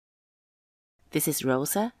This is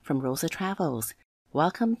Rosa from Rosa Travels.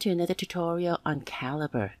 Welcome to another tutorial on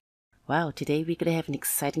Calibre. Wow, today we're going to have an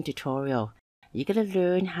exciting tutorial. You're going to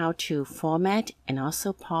learn how to format and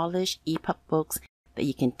also polish EPUB books that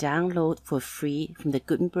you can download for free from the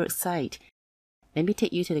Gutenberg site. Let me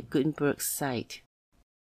take you to the Gutenberg site.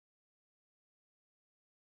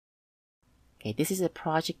 Okay, this is a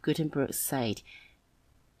Project Gutenberg site,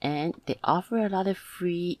 and they offer a lot of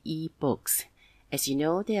free ebooks. As you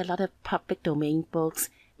know, there are a lot of public domain books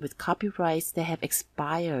with copyrights that have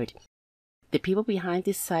expired. The people behind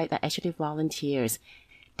this site are actually volunteers.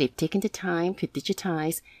 They've taken the time to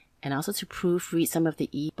digitize and also to proofread some of the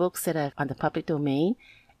ebooks that are on the public domain,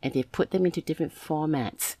 and they've put them into different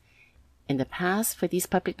formats. In the past, for these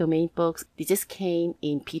public domain books, they just came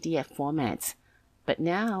in PDF formats. But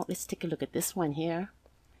now, let's take a look at this one here.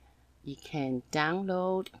 You can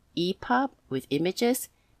download EPUB with images,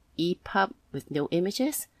 EPUB with no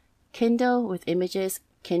images, Kindle with images,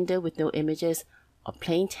 Kindle with no images, or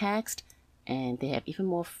plain text. And they have even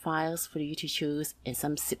more files for you to choose, and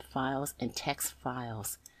some zip files and text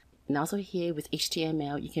files. And also here with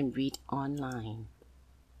HTML, you can read online.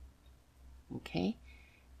 Okay.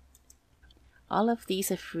 All of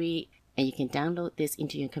these are free, and you can download this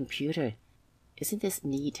into your computer. Isn't this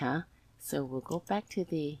neat, huh? So we'll go back to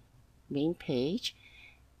the main page.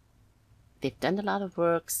 They've done a lot of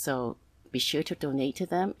work, so be sure to donate to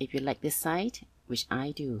them if you like this site, which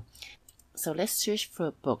I do. So let's search for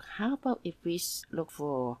a book. How about if we look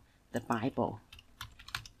for the Bible?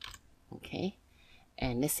 Okay,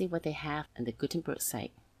 and let's see what they have on the Gutenberg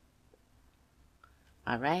site.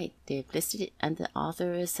 Alright, they've listed it under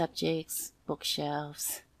authors, subjects,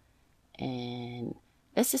 bookshelves, and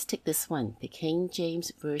let's just take this one, the King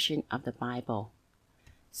James Version of the Bible.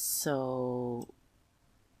 So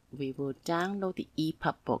we will download the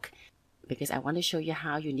EPUB book because I want to show you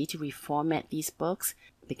how you need to reformat these books,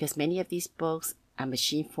 because many of these books are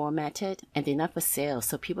machine formatted and they're not for sale.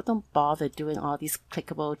 So people don't bother doing all these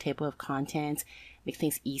clickable table of contents, make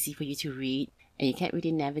things easy for you to read, and you can't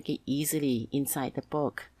really navigate easily inside the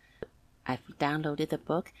book. I've downloaded the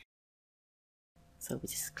book. So we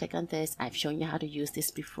just click on this. I've shown you how to use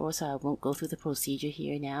this before, so I won't go through the procedure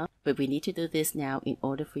here now. But we need to do this now in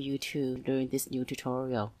order for you to learn this new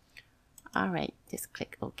tutorial. Alright, just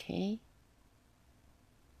click OK.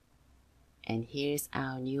 And here's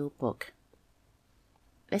our new book.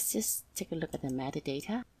 Let's just take a look at the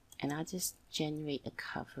metadata, and I'll just generate a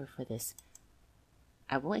cover for this.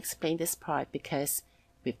 I won't explain this part because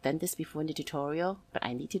we've done this before in the tutorial, but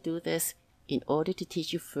I need to do this in order to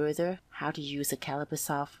teach you further how to use the Calibre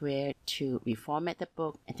software to reformat the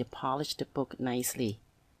book and to polish the book nicely.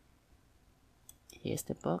 Here's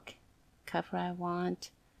the book cover I want,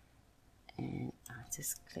 and I'll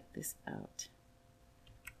just click this out.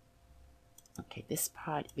 Okay, this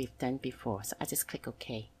part we've done before, so I just click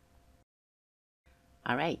OK.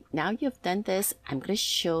 Alright, now you've done this, I'm going to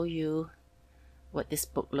show you what this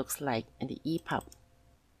book looks like in the EPUB.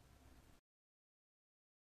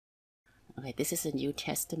 Okay, this is a New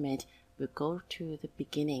Testament. We'll go to the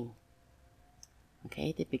beginning.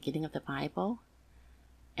 Okay, the beginning of the Bible.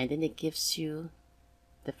 And then it gives you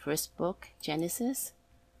the first book, Genesis.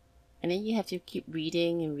 And then you have to keep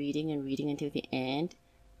reading and reading and reading until the end.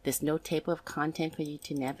 There's no table of content for you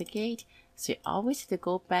to navigate, so you always have to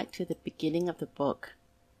go back to the beginning of the book.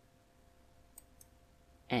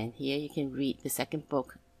 And here you can read the second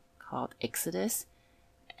book called Exodus,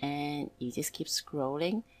 and you just keep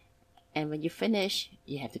scrolling. And when you finish,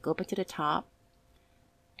 you have to go back to the top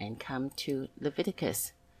and come to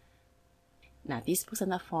Leviticus. Now, these books are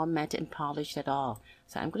not formatted and polished at all.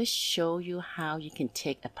 So I'm going to show you how you can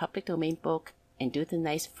take a public domain book and do the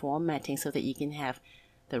nice formatting so that you can have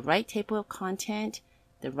the right table of content,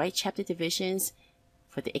 the right chapter divisions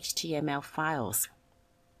for the HTML files.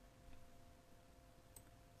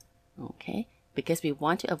 Okay, because we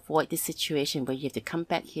want to avoid this situation where you have to come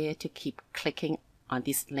back here to keep clicking on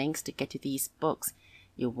these links to get to these books.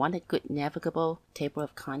 You want a good navigable table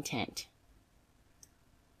of content.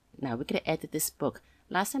 Now we're going to edit this book.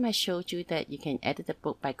 Last time I showed you that you can edit the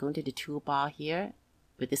book by going to the toolbar here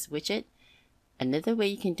with this widget. Another way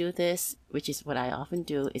you can do this, which is what I often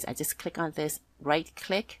do, is I just click on this, right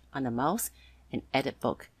click on the mouse and edit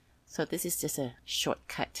book. So this is just a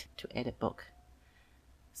shortcut to edit book.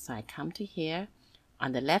 So I come to here.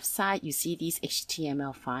 On the left side, you see these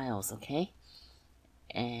HTML files, okay?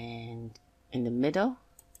 And in the middle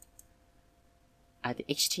are the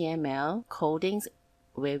HTML codings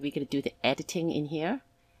where we're going to do the editing in here.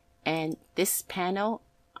 And this panel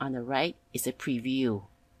on the right is a preview.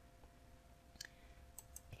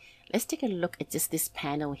 Let's take a look at just this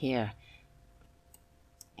panel here.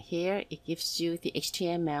 here it gives you the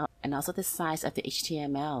HTML and also the size of the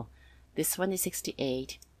HTML. This one is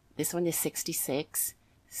 68, this one is 66,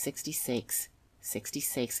 66,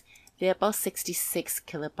 66. They're about 66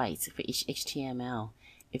 kilobytes for each HTML.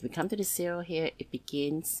 If we come to the 0 here, it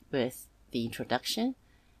begins with the introduction,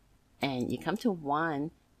 and you come to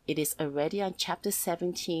 1, it is already on chapter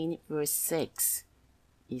 17 verse 6.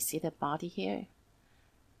 You see the body here?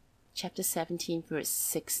 Chapter 17 verse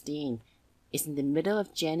 16 is in the middle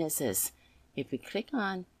of Genesis. If we click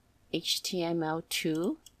on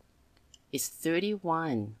HTML2, it's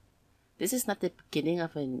 31. This is not the beginning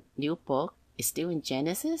of a new book. It's still in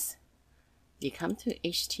Genesis. You come to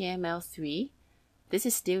HTML3. This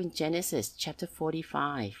is still in Genesis chapter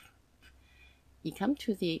 45. You come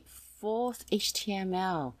to the 4th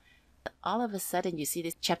HTML. All of a sudden you see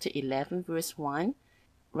this chapter 11 verse 1.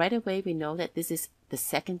 Right away we know that this is the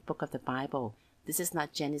second book of the Bible. This is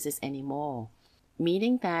not Genesis anymore.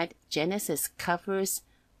 Meaning that Genesis covers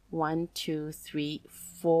 1, 2, 3,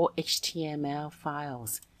 4 HTML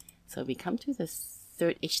files. So we come to the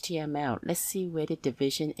 3rd HTML. Let's see where the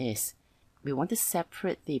division is. We want to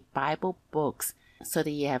separate the Bible books so that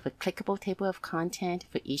you have a clickable table of content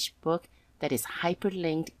for each book that is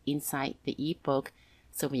hyperlinked inside the ebook.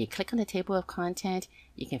 So when you click on the table of content,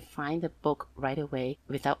 you can find the book right away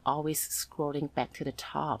without always scrolling back to the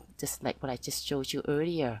top, just like what I just showed you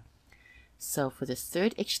earlier. So for the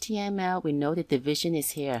 3rd HTML, we know the division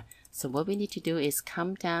is here. So what we need to do is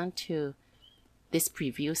come down to this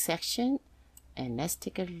preview section, and let's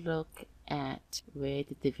take a look at where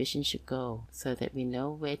the division should go so that we know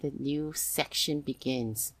where the new section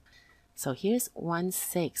begins. So here's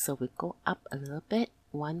 1:6. So we go up a little bit,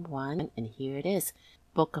 1:1, and here it is.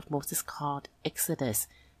 Book of Moses called Exodus.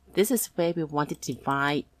 This is where we want to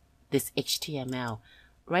divide this HTML.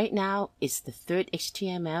 Right now, it's the 3rd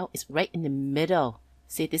HTML. It's right in the middle.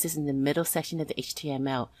 See, this is in the middle section of the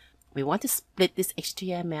HTML. We want to split this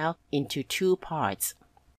HTML into 2 parts.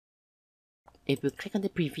 If we click on the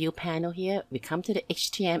preview panel here, we come to the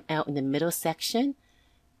HTML in the middle section,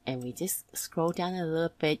 and we just scroll down a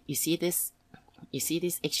little bit. You see this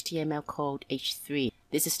HTML code H3.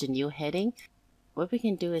 This is the new heading. What we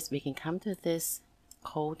can do is we can come to this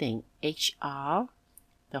coding HR,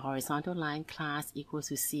 the horizontal line class equals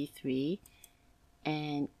to C3,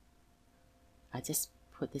 and I just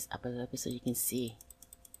put this up a little bit so you can see.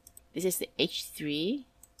 This is the H3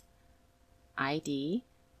 ID,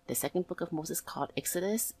 the 2nd book of Moses called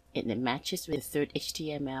Exodus, and it matches with the 3rd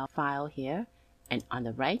HTML file here. And on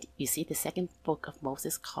the right, you see the 2nd book of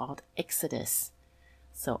Moses called Exodus.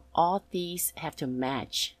 So all these have to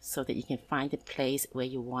match so that you can find the place where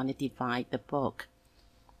you want to divide the book.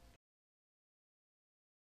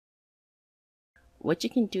 What you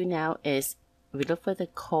can do now is we look for the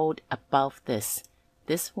code above this.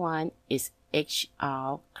 This one is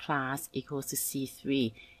HR class equals to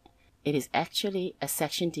C3. It is actually a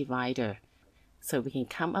section divider. So we can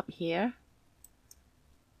come up here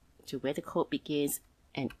to where the code begins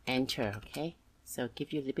and enter, okay? So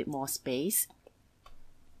give you a little bit more space.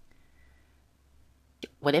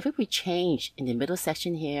 Whatever we change in the middle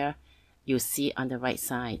section here, you'll see on the right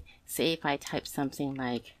side. Say if I type something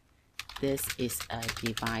like, this is a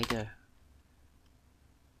divider.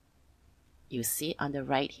 You see on the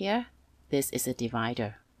right here, this is a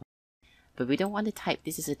divider. But we don't want to type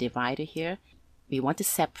this is a divider here. We want to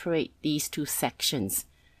separate these 2 sections.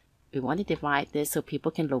 We want to divide this so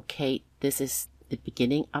people can locate this is the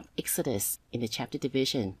beginning of Exodus in the chapter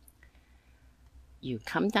division. You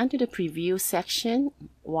come down to the preview section,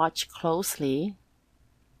 watch closely.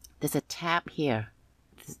 There's a tab here.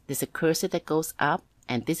 There's a cursor that goes up,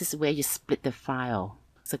 and this is where you split the file.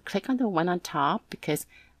 So click on the one on top because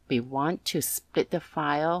we want to split the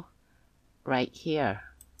file right here.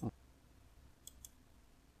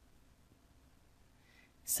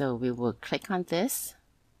 So we will click on this,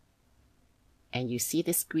 and you see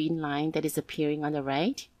this green line that is appearing on the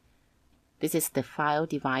right. This is the file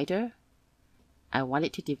divider. I want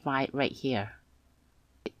it to divide right here.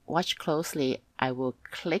 Watch closely. I will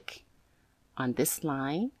click on this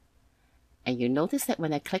line, and you notice that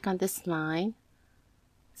when I click on this line,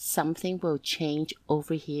 something will change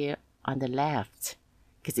over here on the left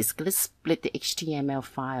because it's going to split the HTML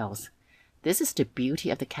files. This is the beauty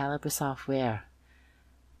of the Calibre software.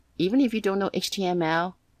 Even if you don't know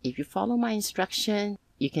HTML, if you follow my instruction,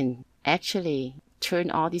 you can actually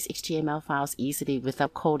turn all these HTML files easily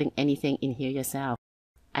without coding anything in here yourself.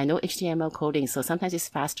 I know HTML coding, so sometimes it's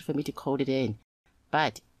faster for me to code it in.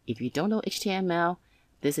 But if you don't know HTML,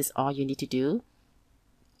 this is all you need to do.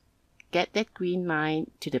 Get that green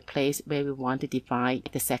line to the place where we want to divide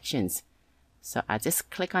the sections. So I just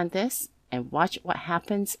click on this and watch what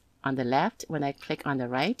happens on the left when I click on the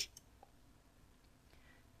right.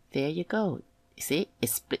 There you go. See, it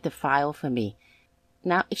split the file for me.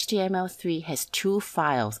 Now HTML3 has two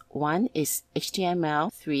files. One is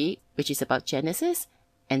HTML3, which is about Genesis,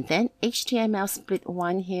 and then HTML split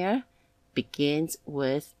 1 here begins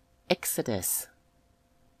with Exodus.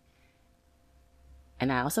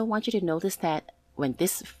 And I also want you to notice that when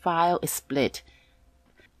this file is split,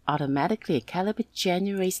 automatically Calibre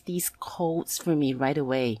generates these codes for me right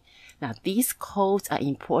away. Now these codes are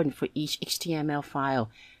important for each HTML file.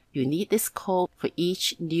 You need this code for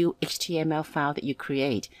each new HTML file that you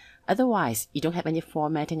create. Otherwise, you don't have any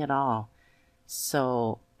formatting at all.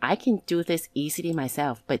 So I can do this easily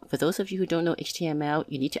myself, but for those of you who don't know HTML,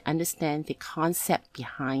 you need to understand the concept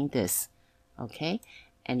behind this. Okay?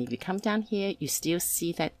 And if you come down here, you still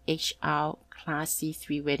see that HR class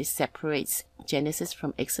C3 where it separates Genesis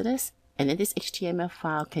from Exodus. And then this HTML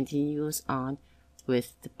file continues on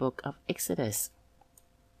with the book of Exodus.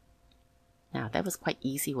 Now that was quite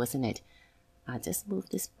easy, wasn't it? I'll just move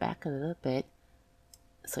this back a little bit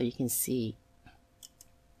so you can see.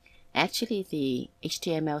 Actually, the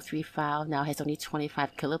HTML3 file now has only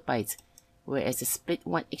 25 kilobytes, whereas the split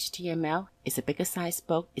 1 HTML is a bigger size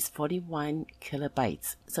book, is 41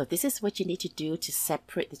 kilobytes. So this is what you need to do to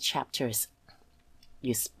separate the chapters.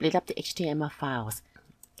 You split up the HTML files.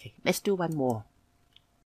 Okay, let's do one more.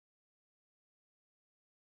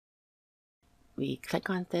 We click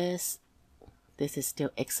on this. This is still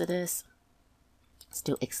Exodus,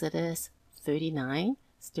 39,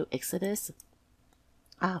 still Exodus,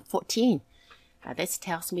 14. This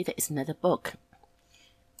tells me that it's another book.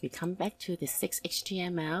 We come back to the 6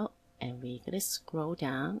 HTML and we're going to scroll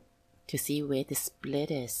down to see where the split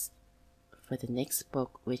is for the next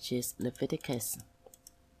book, which is Leviticus.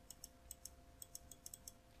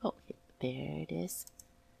 Oh, there it is.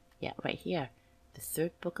 Yeah, right here. The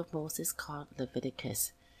third book of Moses called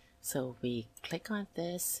Leviticus. So we click on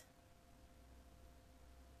this.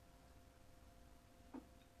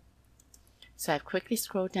 So I've quickly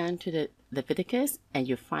scrolled down to the Leviticus and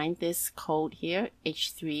you find this code here,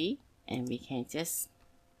 H3, and we can just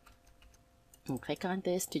click on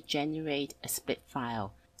this to generate a split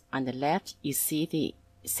file. On the left, you see the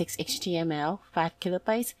 6 HTML, 5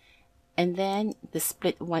 kilobytes, and then the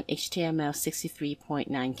split 1 HTML, 63.9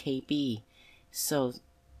 KB. So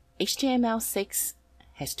HTML6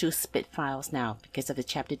 has 2 split files now because of the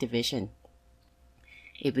chapter division.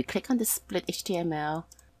 If we click on the split HTML,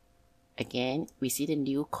 again, we see the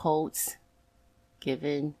new codes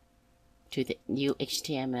given to the new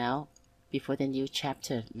HTML before the new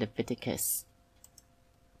chapter, Leviticus.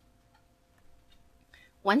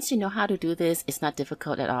 Once you know how to do this, it's not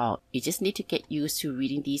difficult at all. You just need to get used to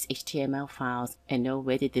reading these HTML files and know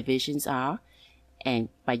where the divisions are. And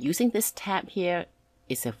by using this tab here,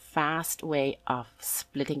 it's a fast way of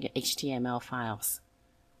splitting your HTML files.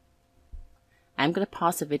 I'm going to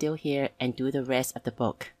pause the video here and do the rest of the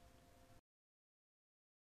book.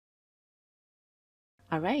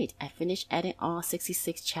 Alright, I finished adding all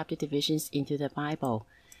 66 chapter divisions into the Bible.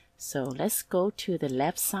 So let's go to the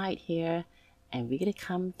left side here and we're going to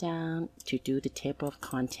come down to do the table of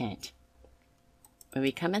content. When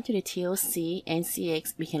we come into the TOC,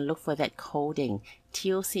 NCX, we can look for that coding.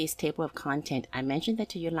 TOC is table of content. I mentioned that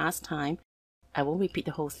to you last time. I won't repeat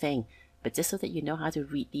the whole thing, but just so that you know how to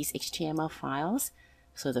read these HTML files.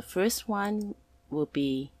 So the first one will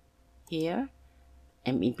be here,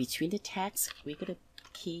 and in between the text, we're going to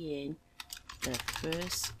key in the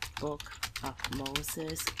first book of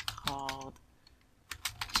Moses called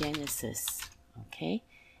Genesis. Okay,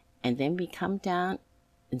 and then we come down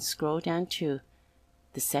and scroll down to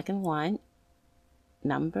the second one,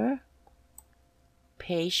 number,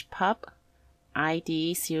 page pub,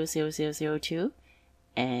 ID 00002,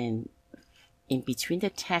 and in between the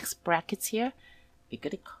text brackets here, we're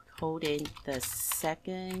going to code in the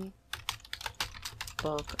second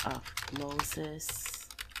book of Moses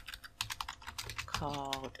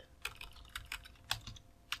called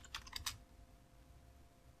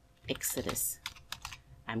Exodus.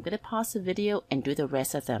 I'm going to pause the video and do the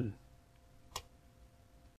rest of them.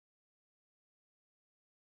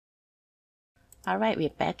 Alright, we're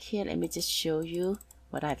back here. Let me just show you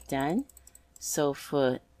what I've done. So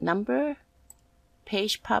for number,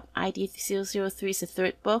 page pub ID 003 is the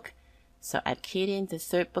third book. So I've keyed in the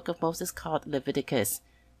third book of Moses called Leviticus.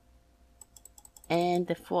 And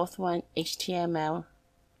the fourth one, HTML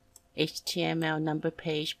number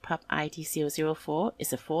page pub ID 004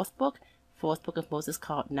 is the fourth book of Moses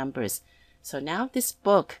called Numbers. So now this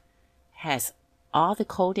book has all the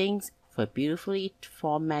codings for a beautifully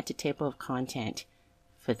formatted table of content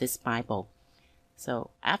for this Bible.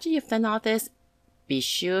 So after you've done all this, be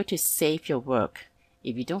sure to save your work.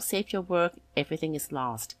 If you don't save your work, everything is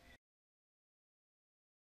lost.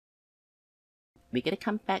 We're going to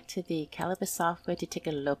come back to the Calibre software to take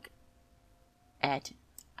a look at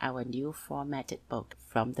our new formatted book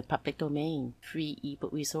from the public domain, free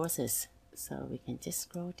ebook resources. So we can just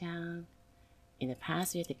scroll down. In the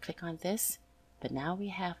past, we had to click on this, but now we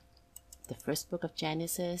have the first book of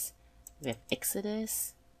Genesis, we have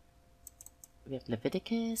Exodus, we have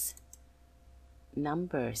Leviticus,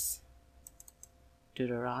 Numbers,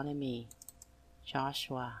 Deuteronomy,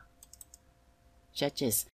 Joshua,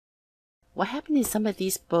 Judges. What happened is some of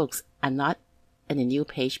these books are not in a new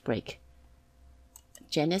page break.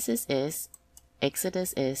 Genesis is,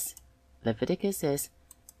 Exodus is, Leviticus is,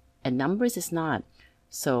 and Numbers is not.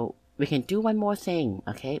 So we can do one more thing,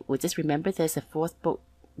 okay? We'll just remember there's a fourth book,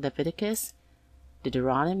 Leviticus.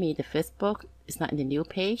 Deuteronomy, the fifth book, is not in the new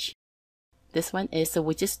page. This one is, so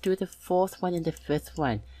we just do the fourth one and the fifth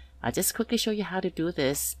one. I'll just quickly show you how to do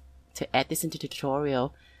this, to add this into the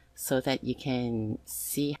tutorial, so that you can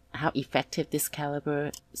see how effective this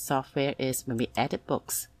Calibre software is when we edit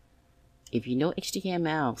books. If you know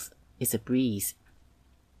HTML, it's a breeze.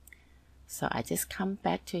 So I just come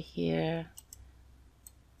back to here.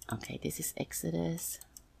 Okay, this is Exodus.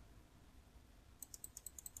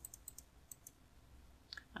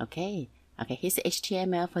 Okay, here's the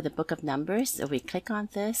HTML for the book of Numbers. So we click on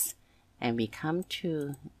this and we come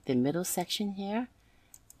to the middle section here.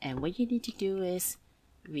 And what you need to do is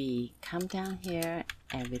we come down here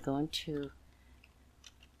and we're going to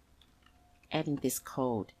add in this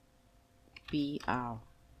code, BR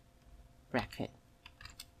bracket.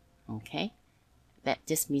 Okay, that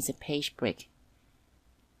just means a page break.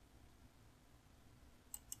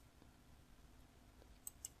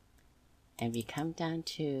 And we come down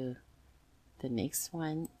to the next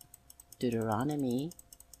one, Deuteronomy.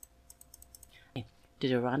 Okay.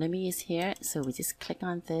 Deuteronomy is here, so we just click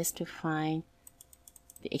on this to find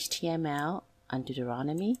the HTML on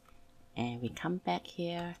Deuteronomy, and we come back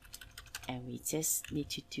here and we just need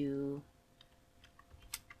to do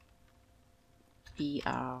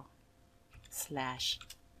BR/bracket.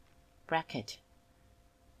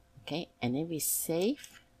 Okay, and then we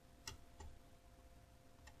save.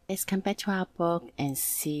 Let's come back to our book and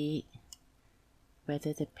see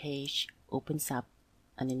whether the page opens up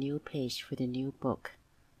on a new page for the new book.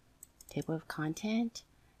 Table of content,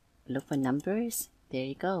 look for Numbers. There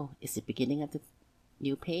you go. It's the beginning of the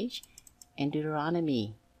new page. And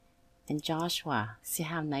Deuteronomy and Joshua. See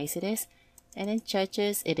how nice it is? And then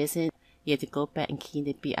Judges, it isn't. You have to go back and key in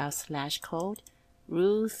the BR/ code.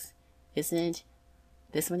 Ruth isn't.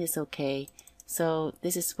 This one is okay. So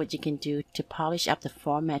this is what you can do to polish up the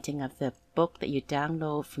formatting of the book that you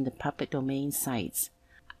download from the public domain sites.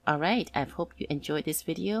 Alright, I hope you enjoyed this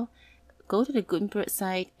video. Go to the Gutenberg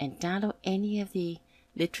site and download any of the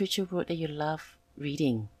literature work that you love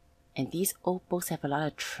reading. And these old books have a lot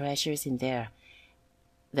of treasures in there.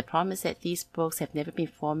 The problem is that these books have never been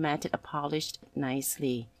formatted or polished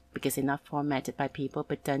nicely because they're not formatted by people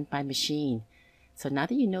but done by machine. So now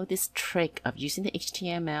that you know this trick of using the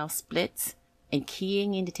HTML splits and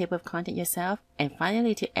keying in the table of content yourself, and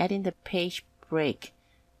finally to add in the page break,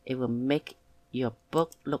 it will make your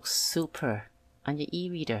book look super on your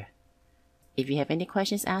e-reader. If you have any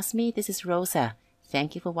questions, ask me. This is Rosa.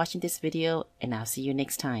 Thank you for watching this video, and I'll see you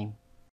next time.